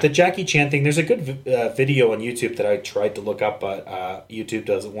yeah, the Jackie Chan thing, there's a good video on YouTube that I tried to look up, but YouTube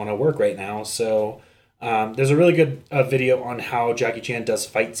doesn't want to work right now. So there's a really good video on how Jackie Chan does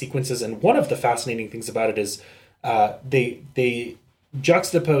fight sequences. And one of the fascinating things about it is they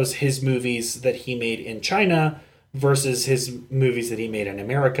juxtapose his movies that he made in China versus his movies that he made in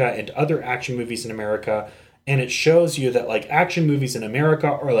America and other action movies in America. And it shows you that like action movies in America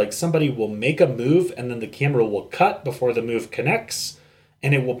are like somebody will make a move and then the camera will cut before the move connects.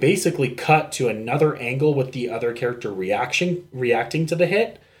 And it will basically cut to another angle with the other character reacting to the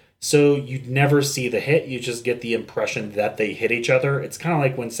hit. So you'd never see the hit. You just get the impression that they hit each other. It's kind of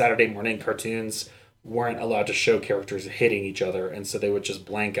like when Saturday morning cartoons weren't allowed to show characters hitting each other. And so they would just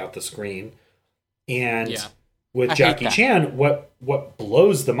blank out the screen. And with Jackie Chan, what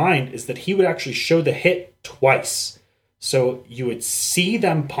blows the mind is that he would actually show the hit twice. So you would see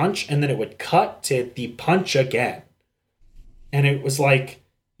them punch and then it would cut to the punch again. And it was like,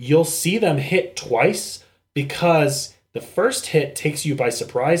 you'll see them hit twice because the first hit takes you by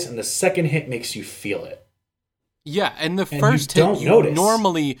surprise and the second hit makes you feel it. Yeah, and the first hit, you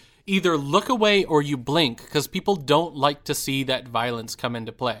normally either look away or you blink because people don't like to see that violence come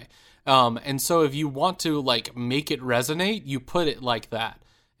into play. And so if you want to like make it resonate, you put it like that.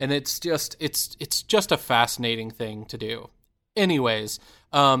 And it's just a fascinating thing to do. Anyways,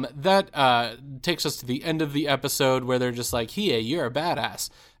 that takes us to the end of the episode where they're just like, Hiei, you're a badass.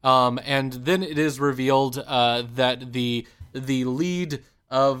 And then it is revealed that the lead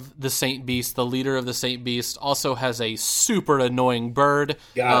of the Saint Beast, the leader of the Saint Beast, also has a super annoying bird.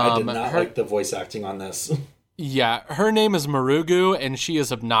 God, I did not like the voice acting on this. Yeah, her name is Marugu, and she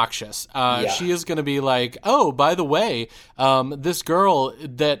is obnoxious. She is going to be like, oh, by the way, this girl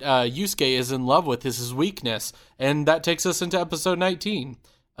that Yusuke is in love with is his weakness. And that takes us into episode 19.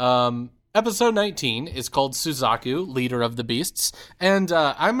 Episode 19 is called Suzaku, Leader of the Beasts. And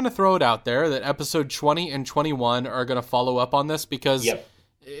I'm going to throw it out there that episode 20 and 21 are going to follow up on this because,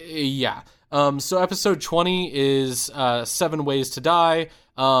 So episode 20 is 7 Ways to Die,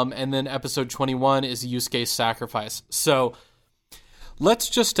 and then episode 21 is Yusuke's Sacrifice. So let's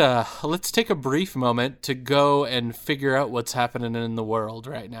just let's take a brief moment to go and figure out what's happening in the world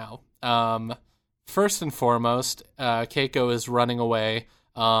right now. First and foremost, Keiko is running away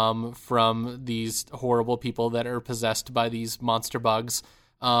from these horrible people that are possessed by these monster bugs.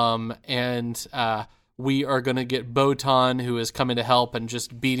 And we are going to get Botan, who is coming to help and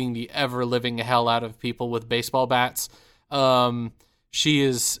just beating the ever-living hell out of people with baseball bats. She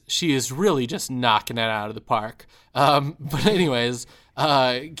is really just knocking it out of the park. But anyways,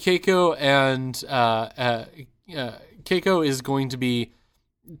 Keiko and Keiko is going to be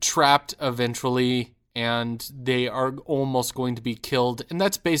trapped eventually, and they are almost going to be killed, and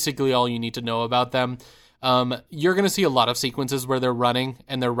that's basically all you need to know about them. You're going to see a lot of sequences where they're running,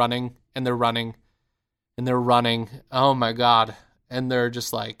 and they're running, and they're running, and they're running. Oh my god. And they're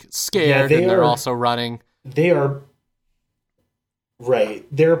just like scared, and they're also running. They are... Right.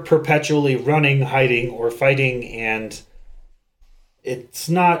 They're perpetually running, hiding, or fighting, and it's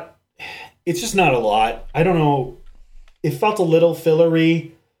just not a lot. I don't know. It felt a little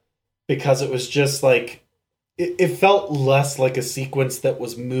fillery because it was just like, it felt less like a sequence that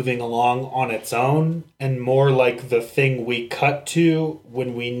was moving along on its own and more like the thing we cut to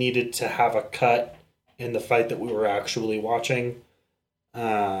when we needed to have a cut in the fight that we were actually watching.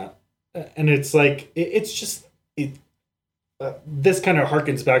 And it's like, this kind of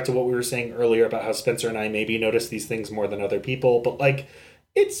harkens back to what we were saying earlier about how Spencer and I maybe notice these things more than other people, but like,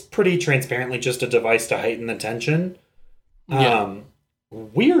 it's pretty transparently just a device to heighten the tension. Yeah.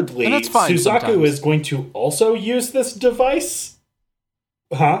 Weirdly, Suzaku sometimes is going to also use this device.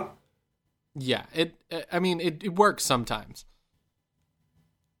 Huh? Yeah, it works sometimes.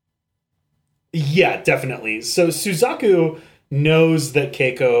 Yeah, definitely. So Suzaku knows that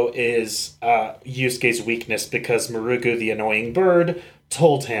Keiko is Yusuke's weakness because Marugu, the annoying bird,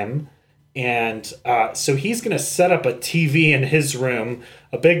 told him. And so he's going to set up a TV in his room,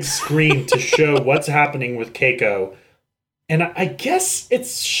 a big screen to show what's happening with Keiko. And I guess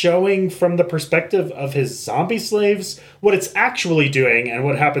it's showing from the perspective of his zombie slaves. What it's actually doing, and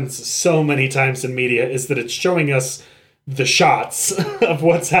what happens so many times in media, is that it's showing us the shots of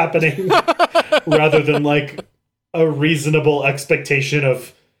what's happening rather than like a reasonable expectation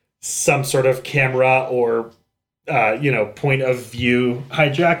of some sort of camera or point of view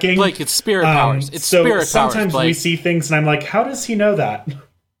hijacking. Like, it's spirit powers. It's spirit powers. Sometimes we see things and I'm like, how does he know that?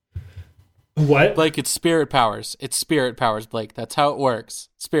 What? Blake, it's spirit powers. It's spirit powers, Blake. That's how it works.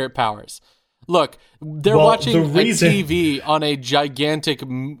 Spirit powers. Look, they're watching a TV on a gigantic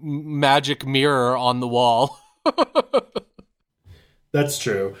magic mirror on the wall. That's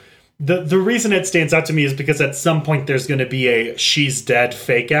true. The reason it stands out to me is because at some point there's going to be a she's dead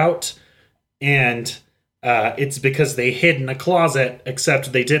fake out, and it's because they hid in a closet,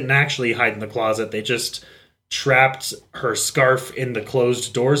 except they didn't actually hide in the closet. They just trapped her scarf in the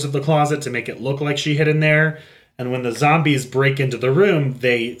closed doors of the closet to make it look like she hid in there. And when the zombies break into the room,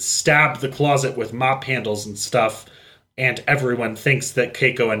 they stab the closet with mop handles and stuff, and everyone thinks that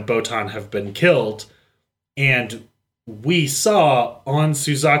Keiko and Botan have been killed. And we saw on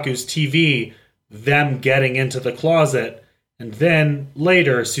Suzaku's TV them getting into the closet, and then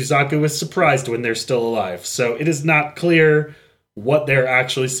later Suzaku is surprised when they're still alive. So it is not clear what they're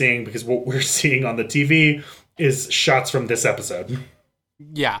actually seeing, because what we're seeing on the TV is shots from this episode.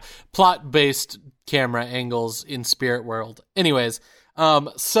 Yeah, plot-based camera angles in Spirit World. Anyways,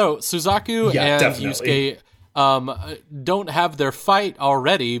 so Suzaku and definitely. Yusuke don't have their fight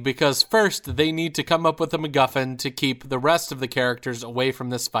already, because first they need to come up with a MacGuffin to keep the rest of the characters away from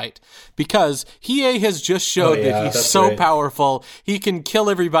this fight, because Hiei has just showed that he's so powerful he can kill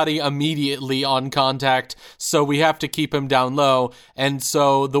everybody immediately on contact, so we have to keep him down low. And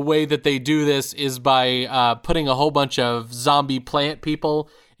so the way that they do this is by putting a whole bunch of zombie plant people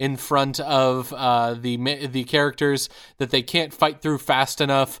in front of the characters that they can't fight through fast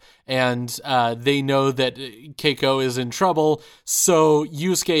enough, and they know that Keiko is in trouble, so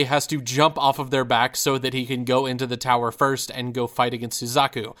Yusuke has to jump off of their back so that he can go into the tower first and go fight against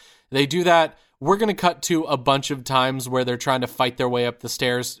Suzaku. They do that. We're going to cut to a bunch of times where they're trying to fight their way up the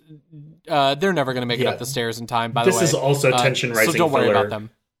stairs. They're never going to make it up the stairs in time, by the way. This is also tension-rising so don't worry about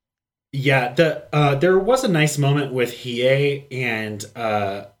them. Yeah, there was a nice moment with Hiei, and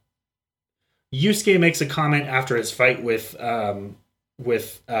Yusuke makes a comment after his fight with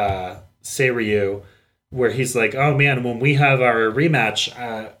Seiryu, where he's like, "Oh man, when we have our rematch,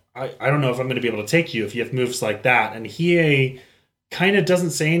 I don't know if I'm going to be able to take you if you have moves like that." And Hiei kind of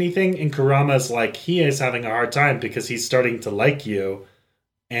doesn't say anything, and Kurama's like, Hiei's having a hard time because he's starting to like you.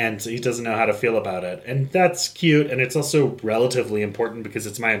 and he doesn't know how to feel about it. And that's cute, and it's also relatively important because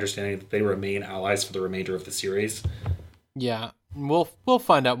it's my understanding that they remain allies for the remainder of the series. Yeah, we'll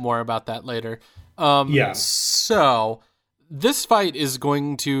find out more about that later. So this fight is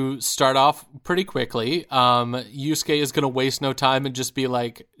going to start off pretty quickly. Yusuke is going to waste no time and just be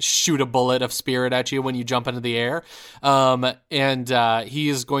like, shoot a bullet of spirit at you when you jump into the air. And he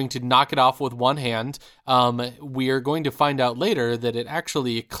is going to knock it off with one hand. We are going to find out later that it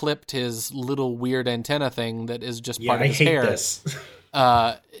actually clipped his little weird antenna thing that is just part of his hair. This.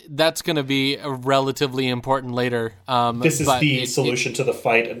 That's going to be relatively important later. This is the solution to the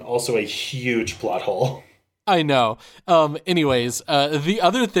fight and also a huge plot hole. I know. Anyways, the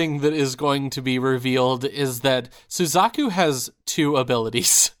other thing that is going to be revealed is that Suzaku has two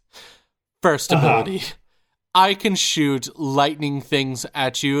abilities. First ability, I can shoot lightning things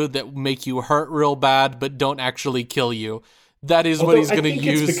at you that make you hurt real bad, but don't actually kill you. That is what he's going to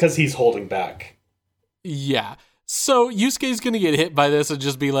use. It's because he's holding back. Yeah. So Yusuke's going to get hit by this and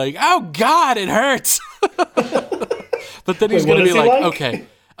just be like, oh God, it hurts. But then he's going to be like, okay.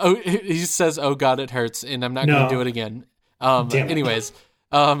 Oh, he says, "Oh God, it hurts," and I'm not going to do it again. Anyways,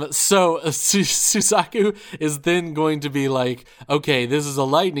 so Suzaku is then going to be like, "Okay, this is a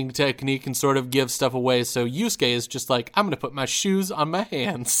lightning technique," and sort of give stuff away. So Yusuke is just like, "I'm going to put my shoes on my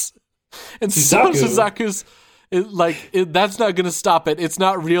hands," and so Suzaku's that's not going to stop it. It's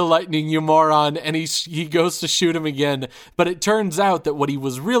not real lightning, you moron. And he goes to shoot him again. But it turns out that what he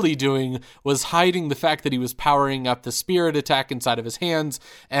was really doing was hiding the fact that he was powering up the spirit attack inside of his hands.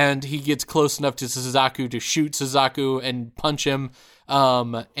 And he gets close enough to Suzaku to shoot Suzaku and punch him.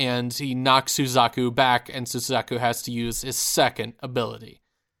 And he knocks Suzaku back, and Suzaku has to use his second ability.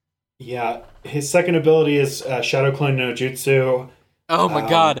 Yeah, his second ability is Shadow Clone no Jutsu. Oh my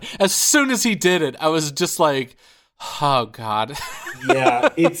God. As soon as he did it, I was just like, oh God. Yeah,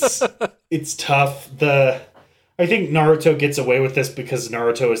 it's tough. I think Naruto gets away with this because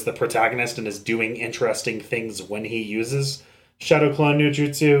Naruto is the protagonist and is doing interesting things when he uses Shadow Clone no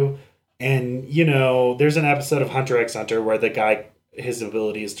Jutsu. And, there's an episode of Hunter x Hunter where the guy, his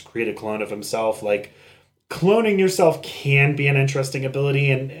ability is to create a clone of himself. Like, cloning yourself can be an interesting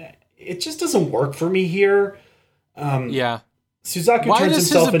ability, and it just doesn't work for me here. Yeah. Suzaku Why turns does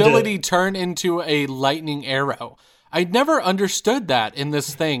himself his ability turn into a lightning arrow? I never understood that in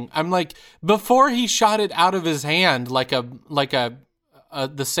this thing. I'm like, before he shot it out of his hand like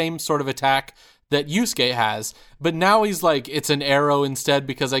the same sort of attack that Yusuke has, but now he's like, it's an arrow instead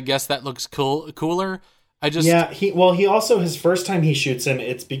because I guess that looks cooler. He also, his first time he shoots him,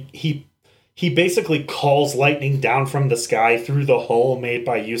 he basically calls lightning down from the sky through the hole made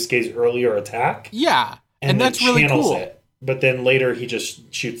by Yusuke's earlier attack. Yeah, and that's really cool. It. But then later he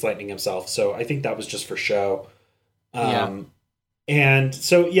just shoots lightning himself. So I think that was just for show. And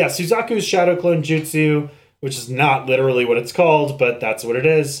so, Suzaku's Shadow Clone Jutsu, which is not literally what it's called, but that's what it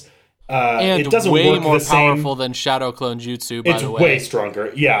is. And it doesn't way work more the same. powerful than Shadow Clone Jutsu, by the way. It's way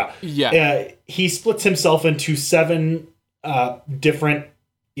stronger, yeah. He splits himself into 7 different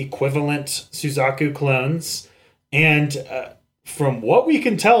equivalent Suzaku clones. And from what we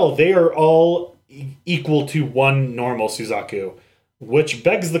can tell, they are all equal to one normal Suzaku, which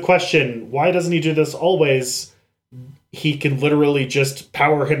begs the question, why doesn't he do this always? He can literally just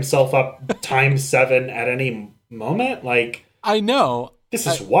power himself up times 7 at any moment. Like, I know. This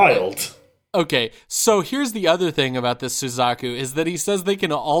is wild. Okay, so here's the other thing about this Suzaku, is that he says they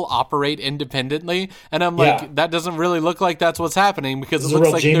can all operate independently, and I'm like, that doesn't really look like that's what's happening, because this it looks is a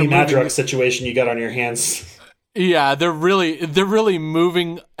real like Jamie they're moving. Madrox situation you got on your hands. Yeah, they're really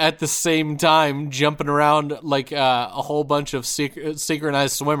moving at the same time, jumping around like a whole bunch of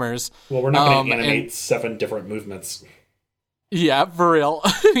synchronized swimmers. Well, we're not going to animate 7 different movements. Yeah, for real.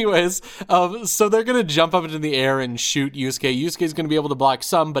 Anyways, so they're going to jump up into the air and shoot Yusuke. Yusuke's going to be able to block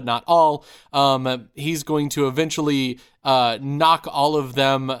some, but not all. He's going to eventually knock all of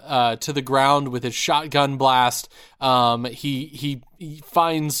them to the ground with his shotgun blast. He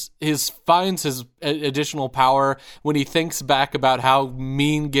finds his additional power when he thinks back about how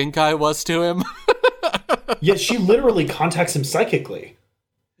mean Genkai was to him. Yeah, she literally contacts him psychically.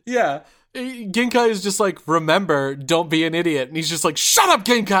 Yeah. Genkai is just like, remember, don't be an idiot. And he's just like, shut up,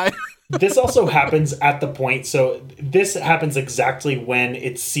 Genkai! This also happens at the point, so this happens exactly when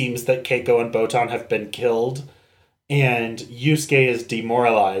it seems that Keiko and Botan have been killed, and Yusuke is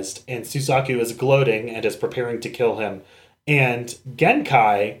demoralized, and Suzaku is gloating and is preparing to kill him. And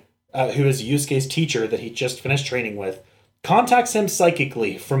Genkai, who is Yusuke's teacher that he just finished training with, contacts him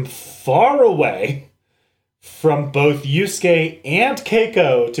psychically from far away, from both Yusuke and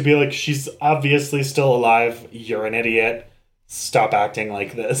Keiko, to be like, she's obviously still alive, you're an idiot, stop acting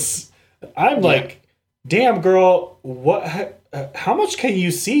like this. I'm like, damn, girl, what? How much can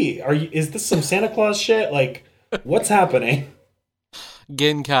you see? Is this some Santa Claus shit? Like, what's happening?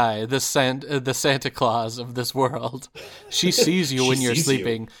 Genkai, the Santa Claus of this world. She sees you when you're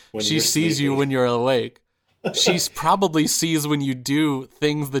sleeping. She sees you when you're awake. She probably sees when you do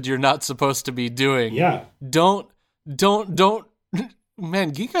things that you're not supposed to be doing. Yeah. Don't.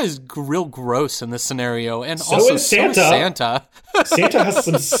 Man, Genkai's real gross in this scenario, and so also is Santa. So is Santa. Santa has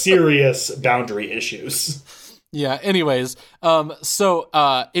some serious boundary issues. Yeah. Anyways, so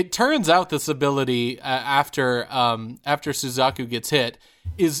it turns out this ability after Suzaku gets hit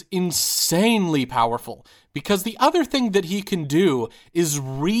is insanely powerful, because the other thing that he can do is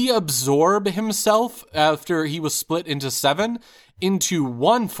reabsorb himself after he was split into 7 into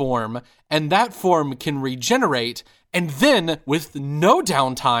one form, and that form can regenerate, and then with no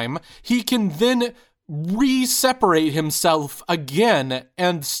downtime, he can then re-separate himself again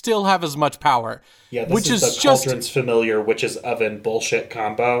and still have as much power. Yeah, this is the Cauldron's familiar Witch's Oven bullshit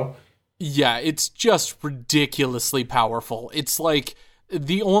combo. Yeah, it's just ridiculously powerful. It's like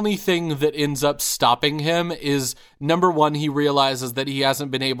the only thing that ends up stopping him is, number one, he realizes that he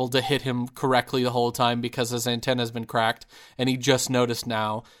hasn't been able to hit him correctly the whole time because his antenna's been cracked, and he just noticed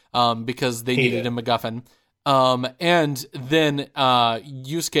now because they needed a MacGuffin. And then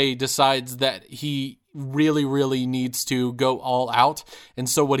Yusuke decides that he really, really needs to go all out. And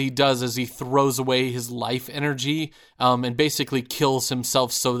so what he does is he throws away his life energy and basically kills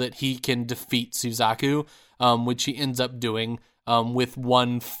himself so that he can defeat Suzaku, which he ends up doing with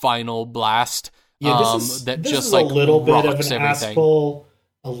one final blast. Yeah, this is a little bit of an asshole,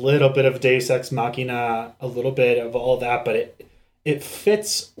 a little bit of Deus Ex Machina, a little bit of all that, but it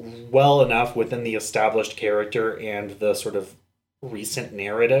fits well enough within the established character and the sort of recent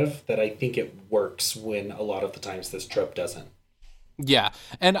narrative that I think it works when a lot of the times this trope doesn't. Yeah,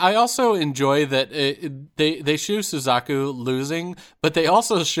 and I also enjoy that they show Suzaku losing, but they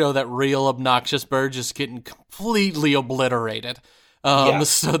also show that real obnoxious bird just getting completely obliterated.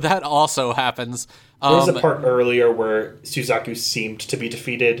 So that also happens. There was a part earlier where Suzaku seemed to be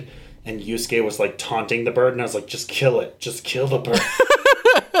defeated, and Yusuke was like taunting the bird, and I was like, just kill it. Just kill the bird.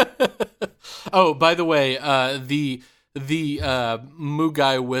 Oh, by the way, the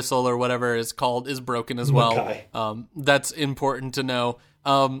Mugai whistle or whatever it's called is broken as well. That's important to know.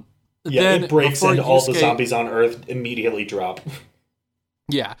 Then it breaks and all the zombies on Earth immediately drop.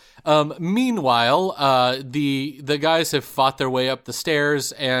 Yeah. Meanwhile, the guys have fought their way up the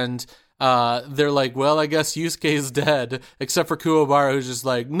stairs, and they're like, well, I guess Yusuke's dead, except for Kuwabara, who's just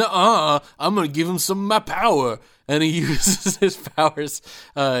like, nuh-uh, I'm gonna give him some of my power. And he uses his powers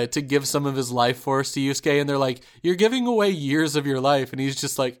to give some of his life force to Yusuke, and they're like, you're giving away years of your life, and he's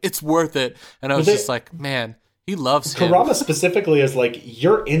just like, it's worth it. And I was just like, man, he loves him. Kurama specifically is like,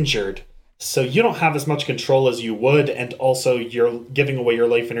 you're injured, so you don't have as much control as you would, and also you're giving away your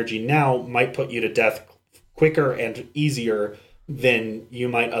life energy now might put you to death quicker and easier than you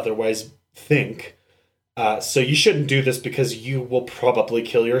might otherwise think. So you shouldn't do this because you will probably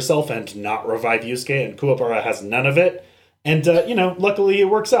kill yourself and not revive Yusuke, and Kuwabara has none of it. And, luckily it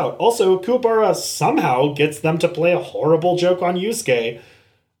works out. Also, Kuwabara somehow gets them to play a horrible joke on Yusuke.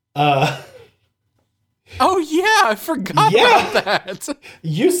 Oh, yeah, I forgot about that.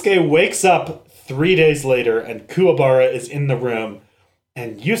 Yusuke wakes up 3 days later, and Kuwabara is in the room,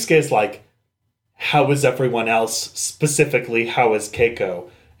 and Yusuke is like, how is everyone else? Specifically, how is Keiko?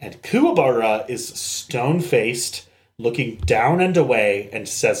 And Kuwabara is stone-faced, looking down and away, and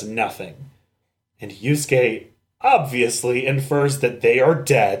says nothing. And Yusuke obviously infers that they are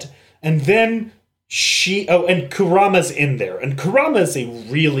dead, and then and Kurama's in there, and Kurama is a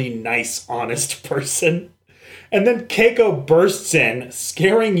really nice, honest person. And then Keiko bursts in,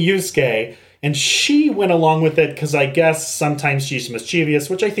 scaring Yusuke, and she went along with it because I guess sometimes she's mischievous,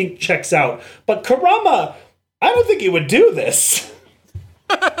 which I think checks out. But Kurama, I don't think he would do this.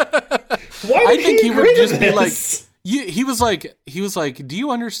 Why I think he would just be like, he was like, do you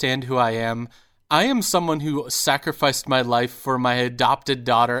understand who I am? I am someone who sacrificed my life for my adopted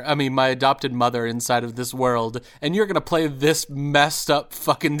mother inside of this world, and you're gonna play this messed up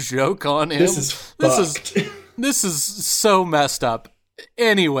fucking joke on him. This is so messed up.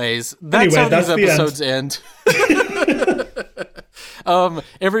 Anyways, that's how these episodes end.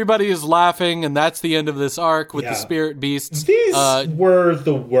 Everybody is laughing, and that's the end of this arc with the spirit beasts. These were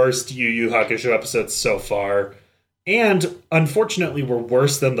the worst Yu Yu Hakusho episodes so far. And, unfortunately, were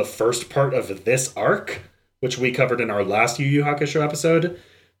worse than the first part of this arc, which we covered in our last Yu Yu Hakusho episode.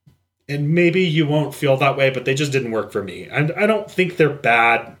 And maybe you won't feel that way, but they just didn't work for me. And I don't think they're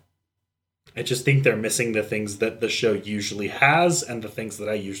bad. I just think they're missing the things that the show usually has and the things that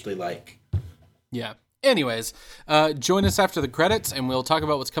I usually like. Yeah. Anyways, join us after the credits, and we'll talk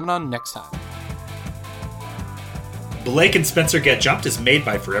about what's coming on next time. Blake and Spencer Get Jumped is made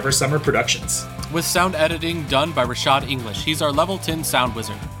by Forever Summer Productions. With sound editing done by Rashad English. He's our level 10 sound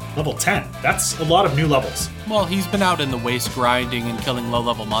wizard. Level 10? That's a lot of new levels. Well, he's been out in the waste grinding and killing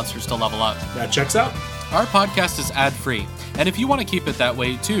low-level monsters to level up. That checks out. Our podcast is ad-free, and if you want to keep it that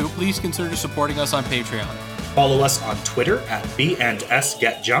way too, please consider supporting us on Patreon. Follow us on Twitter at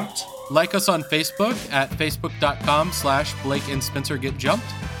B&S-Get-Jumped. Like us on Facebook at facebook.com/Blake and Spencer Get Jumped.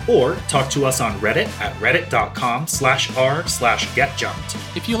 Or talk to us on Reddit at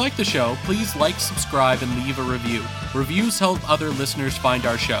reddit.com/r/getjumped. If you like the show, please like, subscribe, and leave a review. Reviews help other listeners find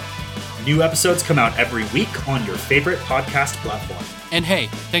our show. New episodes come out every week on your favorite podcast platform. And hey,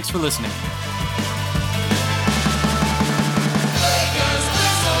 thanks for listening.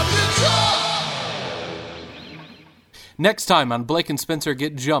 Next time on Blake and Spencer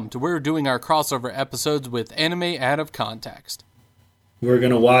Get Jumped, we're doing our crossover episodes with Anime Out of Context. We're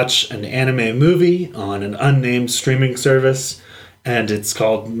going to watch an anime movie on an unnamed streaming service, and it's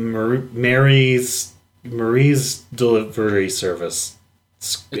called Marie's Delivery Service.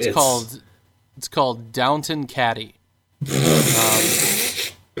 It's called Downton Caddy.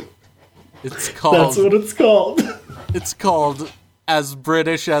 It's called. That's what it's called. It's called As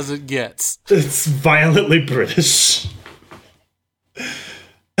British as It Gets. It's violently British.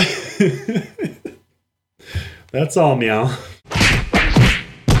 That's all, meow.